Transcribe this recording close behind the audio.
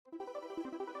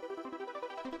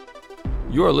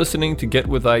You are listening to Get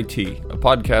With IT, a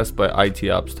podcast by IT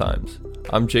Ops Times.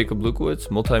 I'm Jakub Lewkowicz,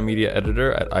 Multimedia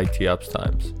Editor at IT Ops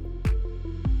Times.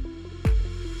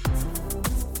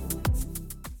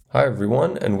 Hi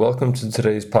everyone, and welcome to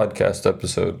today's podcast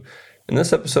episode. In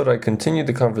this episode, I continue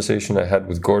the conversation I had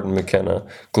with Gordon McKenna,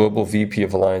 Global VP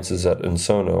of Alliances at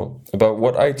Ensono, about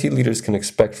what IT leaders can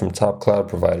expect from top cloud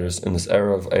providers in this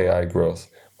era of AI growth.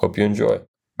 Hope you enjoy.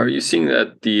 Are you seeing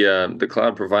that the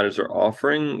cloud providers are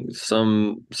offering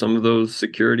some of those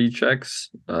security checks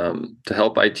to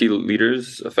help IT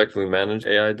leaders effectively manage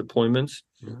AI deployments?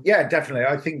 Yeah, definitely.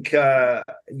 I think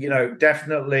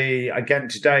definitely. Again,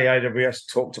 today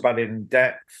AWS talked about it in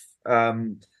depth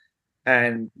and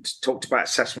talked about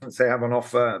assessments they have on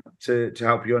offer to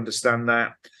help you understand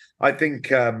that. I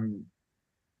think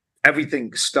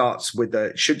everything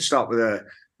should start with a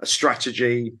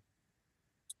strategy.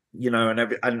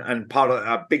 And part of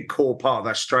a big core part of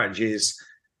that strategy is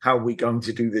how are we going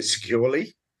to do this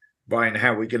securely, right? And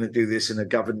how are we going to do this in a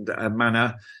governed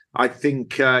manner? I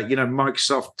think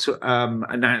Microsoft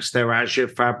announced their Azure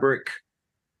Fabric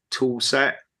tool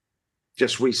set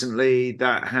just recently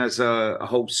that has a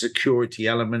whole security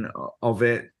element of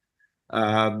it.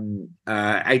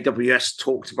 AWS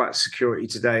talked about security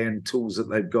today and tools that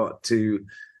they've got to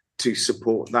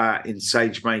support that in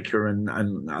SageMaker and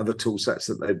other tool sets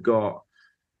that they've got.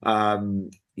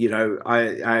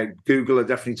 Google are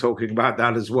definitely talking about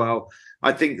that as well.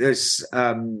 I think there's,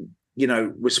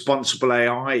 responsible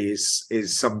AI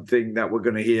is something that we're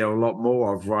going to hear a lot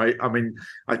more of, right? I mean,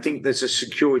 I think there's a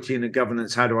security and a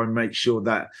governance. How do I make sure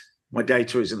that my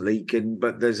data isn't leaking?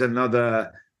 But there's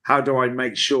another, how do I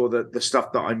make sure that the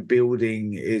stuff that I'm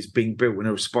building is being built in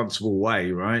a responsible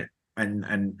way, right?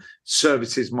 And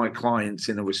services my clients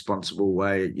in a responsible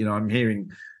way. I'm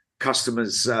hearing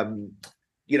customers,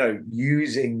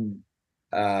 using,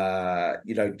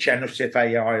 generative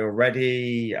AI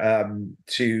already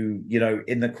to,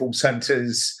 in the call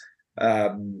centers.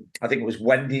 I think it was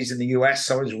Wendy's in the US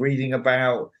I was reading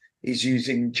about is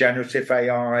using generative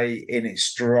AI in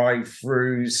its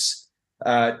drive-throughs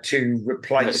to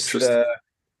replace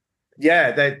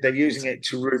they're using it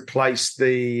to replace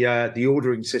the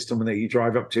ordering system that you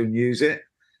drive up to and use it.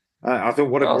 I thought,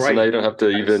 what a great. So now you don't have to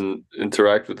even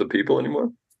interact with the people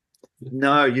anymore?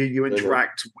 No, you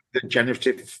interact with the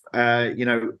generative,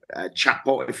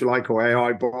 chatbot, if you like, or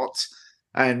AI bot.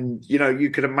 And, you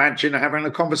could imagine having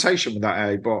a conversation with that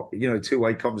AI bot,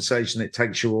 two-way conversation. It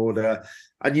takes your order.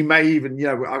 And you may even,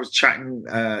 I was chatting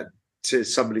to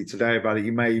somebody today about it.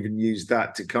 You may even use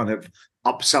that to kind of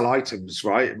upsell items,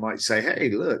 right? It might say, hey,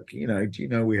 look, do you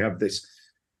know we have this,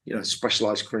 special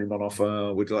ice cream on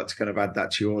offer? Would you like to kind of add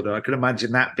that to your order? I can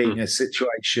imagine that being a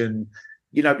situation,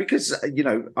 because, I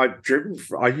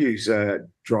use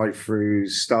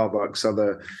drive-throughs,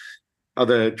 Starbucks,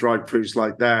 other drive-throughs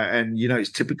like that. And,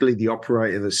 it's typically the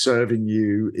operator that's serving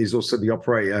you is also the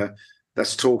operator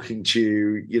that's talking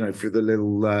to you, through the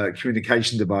little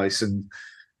communication device. And,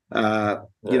 I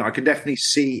can definitely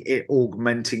see it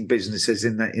augmenting businesses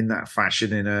in that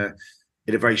fashion in a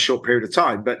very short period of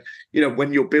time. But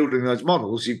when you're building those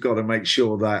models, you've got to make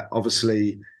sure that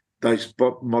obviously those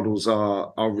models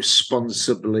are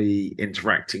responsibly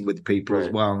interacting with people as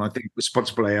well. And I think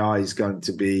responsible AI is going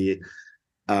to be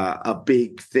a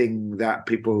big thing that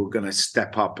people are going to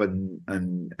step up and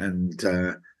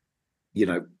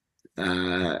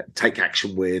take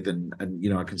action with, and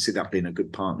I can see that being a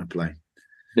good partner play.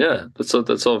 Yeah,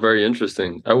 that's all very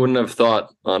interesting. I wouldn't have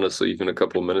thought, honestly, even a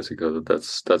couple of minutes ago,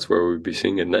 that's where we'd be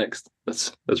seeing it next.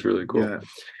 That's really cool.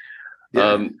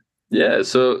 Yeah.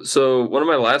 So one of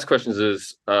my last questions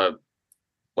is,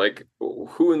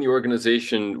 who in the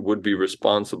organization would be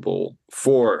responsible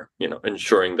for,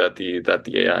 ensuring that the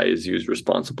AI is used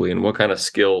responsibly, and what kind of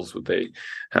skills would they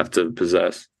have to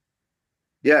possess?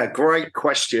 Yeah, great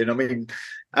question. I mean,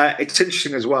 it's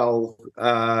interesting as well.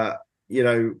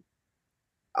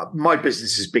 My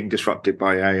business is being disrupted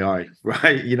by AI,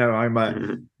 right?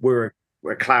 We're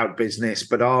a cloud business,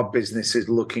 but our business is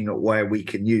looking at where we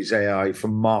can use AI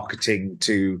from marketing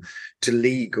to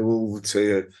legal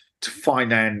to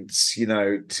finance,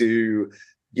 to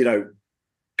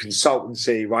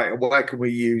consultancy, right? Where can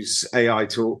we use AI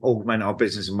to augment our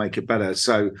business and make it better?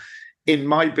 So, in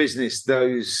my business,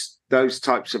 those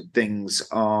types of things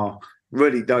are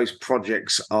really, those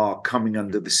projects are coming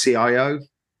under the CIO.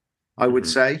 I would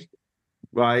say,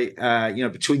 right?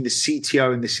 Between the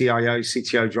CTO and the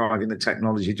CTO driving the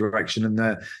technology direction, and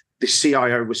the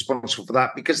CIO responsible for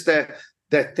that, because they're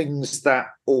things that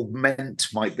augment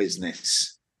my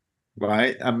business,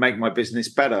 right, and make my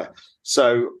business better.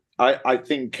 So I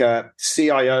think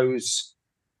CIOs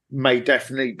may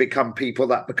definitely become people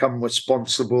that become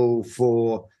responsible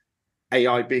for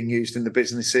AI being used in the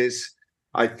businesses.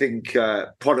 I think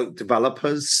product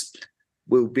developers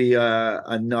will be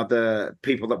another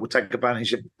people that will take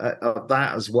advantage of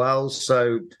that as well.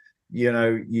 So,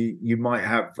 you might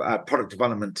have product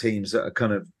development teams that are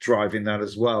kind of driving that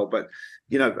as well. But,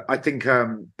 I think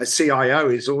a CIO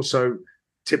is also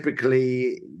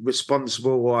typically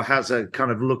responsible or has a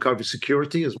kind of look over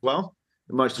security as well.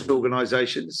 In most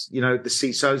organizations, the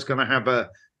CISO is going to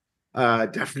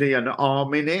have definitely an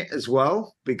arm in it as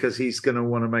well, because he's going to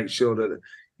want to make sure that,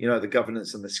 the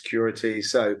governance and the security.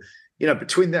 So,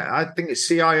 between that, I think the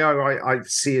CIO I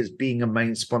see as being a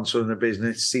main sponsor in the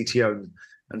business, CTO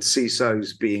and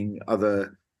CISOs being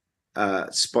other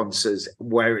sponsors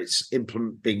where it's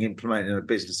being implemented in a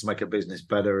business to make a business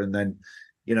better. And then,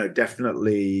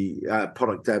 definitely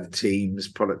product dev teams,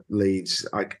 product leads,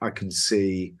 I can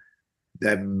see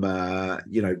them,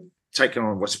 taking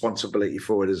on responsibility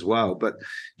for it as well. But,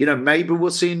 maybe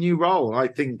we'll see a new role. I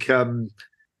think,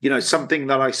 something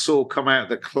that I saw come out of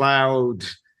the cloud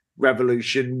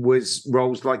revolution was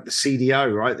roles like the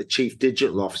CDO, right? The chief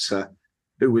digital officer,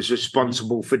 who was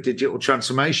responsible for digital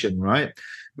transformation, right?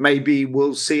 Maybe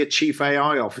we'll see a chief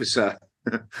AI officer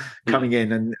coming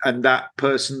in, and that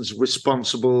person's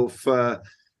responsible for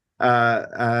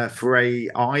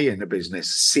AI in a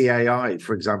business, CAI,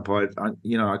 for example.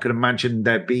 I could imagine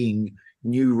there being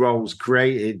new roles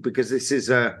created, because this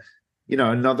is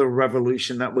another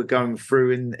revolution that we're going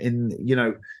through in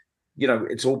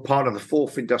it's all part of the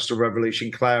fourth industrial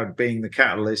revolution, cloud being the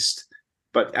catalyst,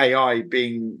 but AI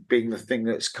being the thing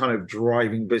that's kind of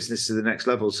driving business to the next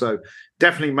level. So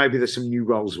definitely maybe there's some new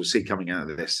roles we'll see coming out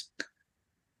of this.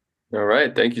 All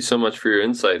right. Thank you so much for your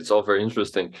insight. It's all very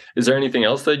interesting. Is there anything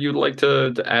else that you'd like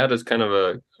to add as kind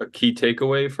of a key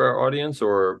takeaway for our audience,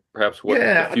 or perhaps what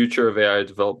the future of AI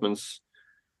developments?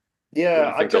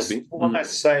 Yeah, I just want to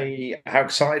say how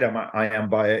excited I am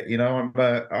by it.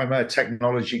 I'm a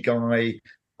technology guy.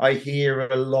 I hear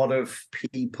a lot of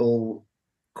people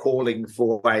calling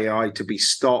for AI to be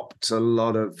stopped, a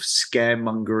lot of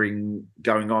scaremongering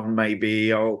going on,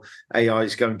 maybe, AI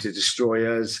is going to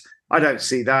destroy us. I don't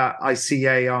see that. I see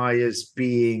AI as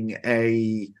being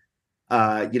a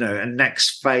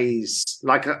next phase.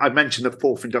 Like I mentioned, the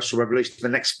fourth industrial revolution, the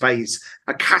next phase,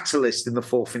 a catalyst in the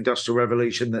fourth industrial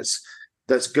revolution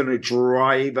that's going to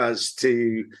drive us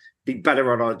to be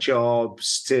better at our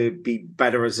jobs, to be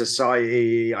better as a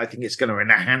society. I think it's going to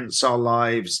enhance our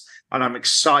lives, and I'm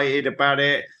excited about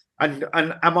it. And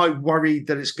am I worried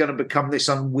that it's going to become this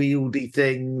unwieldy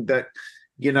thing that,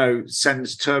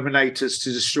 sends Terminators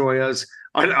to destroy us?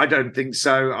 I don't think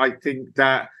so. I think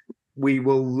that we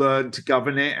will learn to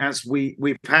govern it as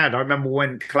we've had. I remember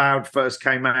when cloud first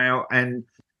came out and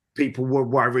people were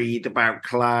worried about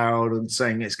cloud and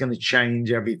saying it's going to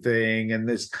change everything and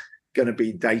there's going to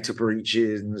be data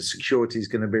breaches and the security is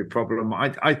going to be a problem.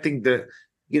 I think that,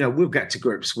 we'll get to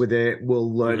grips with it.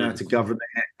 We'll learn how to govern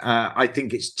it. I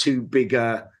think it's too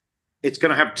bigger. It's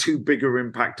going to have too bigger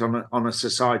impact on a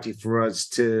society for us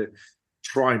to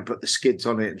try and put the skids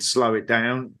on it and slow it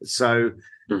down. So,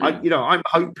 I'm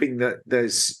hoping that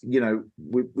there's,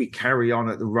 we carry on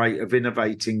at the rate of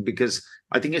innovating, because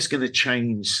I think it's going to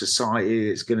change society.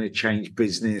 It's going to change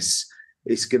business.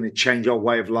 It's going to change our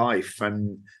way of life.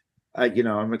 And,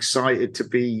 I'm excited to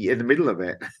be in the middle of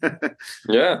it.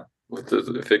 Yeah.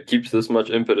 If it keeps this much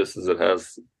impetus as it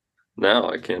has now,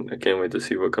 I can't wait to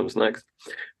see what comes next.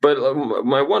 But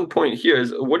my one point here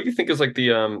is, what do you think is like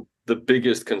the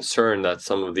biggest concern that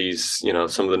some of these,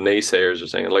 some of the naysayers are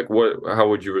saying? Like, how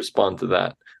would you respond to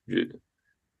that?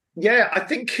 Yeah, I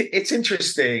think it's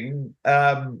interesting.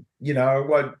 I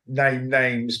won't name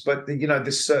names, but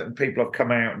there's certain people have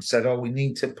come out and said, "Oh, we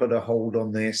need to put a hold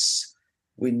on this.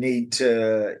 We need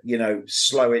to,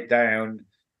 slow it down."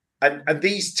 And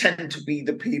these tend to be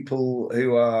the people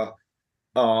who are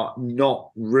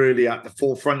not really at the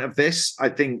forefront of this. I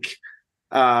think,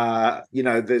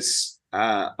 there's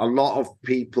a lot of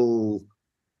people,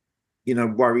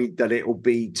 worried that it will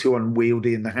be too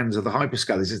unwieldy in the hands of the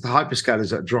hyperscalers. It's the hyperscalers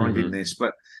that are driving this.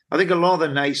 But I think a lot of the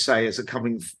naysayers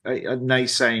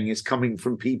naysaying is coming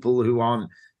from people who aren't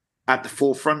at the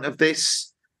forefront of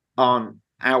this, aren't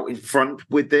out in front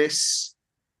with this.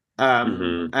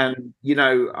 And,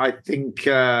 I think,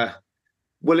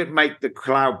 will it make the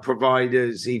cloud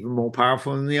providers even more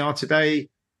powerful than they are today?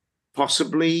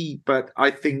 Possibly. But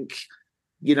I think,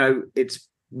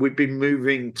 we've been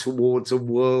moving towards a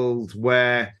world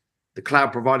where the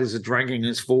cloud providers are dragging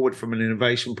us forward from an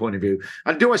innovation point of view.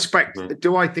 And do I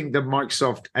think that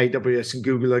Microsoft, AWS, and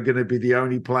Google are going to be the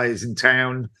only players in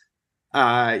town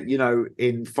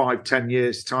in 5-10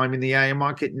 years time in the AI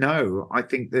market? No, I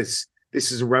think this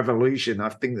is a revolution. I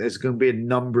think there's going to be a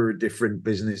number of different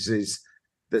businesses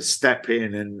that step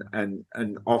in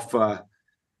and offer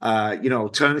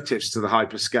alternatives to the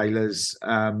hyperscalers.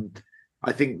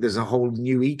 I think there's a whole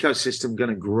new ecosystem going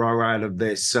to grow out of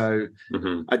this. So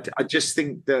I just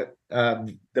think that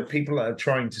the people that are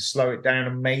trying to slow it down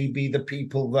are maybe the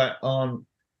people that aren't,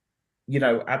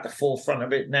 at the forefront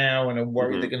of it now and are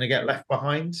worried they're going to get left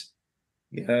behind.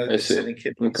 The cynic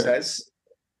says.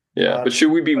 Yeah, but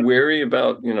should we be wary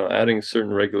about adding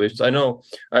certain regulations? I know.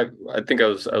 I think I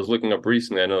was looking up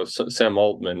recently. I know Sam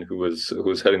Altman, who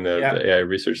was heading the AI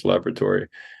research laboratory.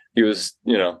 He was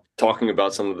talking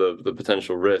about some of the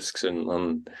potential risks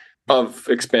and of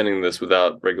expanding this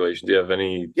without regulation. Do you have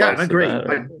any? Yeah, I agree.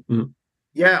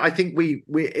 I think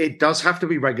it does have to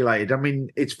be regulated. I mean,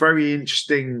 it's very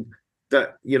interesting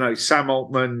that Sam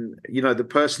Altman, the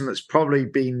person that's probably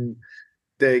been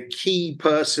the key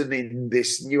person in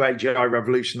this new age AI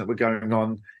revolution that we're going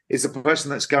on, is the person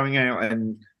that's going out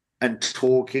and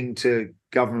talking to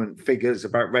government figures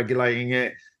about regulating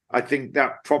it. I think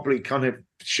that probably kind of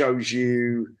shows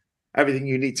you everything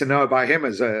you need to know about him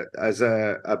as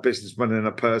a businessman and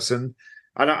a person.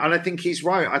 And I think he's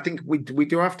right. I think we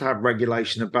do have to have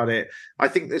regulation about it. I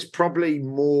think there's probably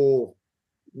more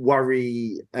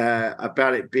worry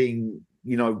about it being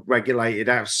regulated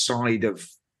outside of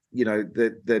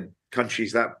the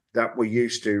countries that we're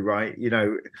used to, right?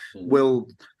 Will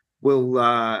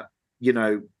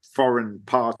foreign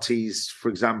parties, for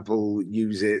example,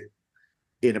 use it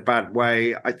in a bad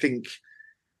way? I think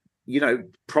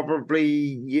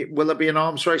probably will there be an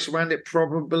arms race around it?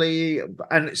 Probably.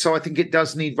 And so I think it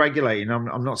does need regulating.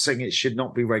 I'm not saying it should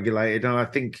not be regulated, and I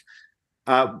think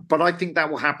but I think that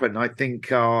will happen. I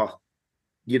think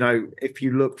if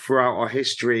you look throughout our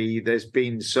history, there's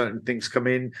been certain things come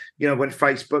in. When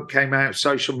Facebook came out,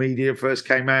 social media first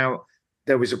came out,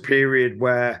 there was a period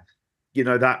where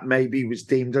that maybe was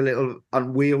deemed a little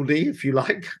unwieldy, if you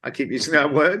like. I keep using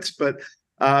that word, but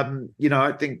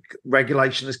I think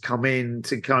regulation has come in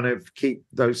to kind of keep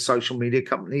those social media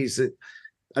companies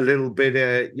a little bit,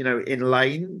 in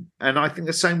lane. And I think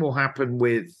the same will happen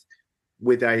with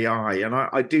AI. And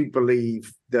I do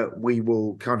believe that we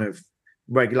will kind of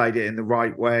regulate it in the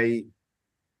right way.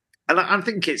 And I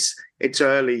think it's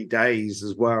early days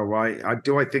as well, right? I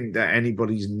think that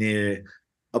anybody's near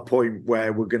a point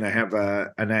where we're going to have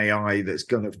an AI that's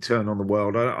going to turn on the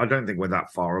world. I don't think we're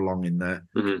that far along in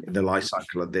the life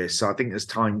cycle of this. So I think there's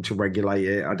time to regulate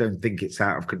it. I don't think it's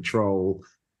out of control.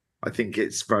 I think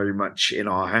it's very much in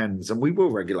our hands, and we will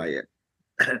regulate it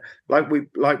like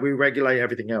we regulate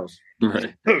everything else.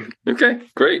 Right. Okay,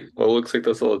 great. Well, it looks like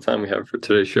that's all the time we have for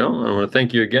today's show. I want to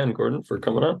thank you again, Gordon, for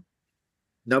coming on.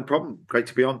 No problem. Great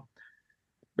to be on.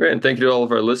 Great, and thank you to all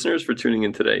of our listeners for tuning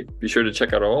in today. Be sure to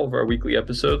check out all of our weekly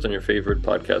episodes on your favorite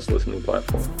podcast listening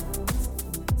platform.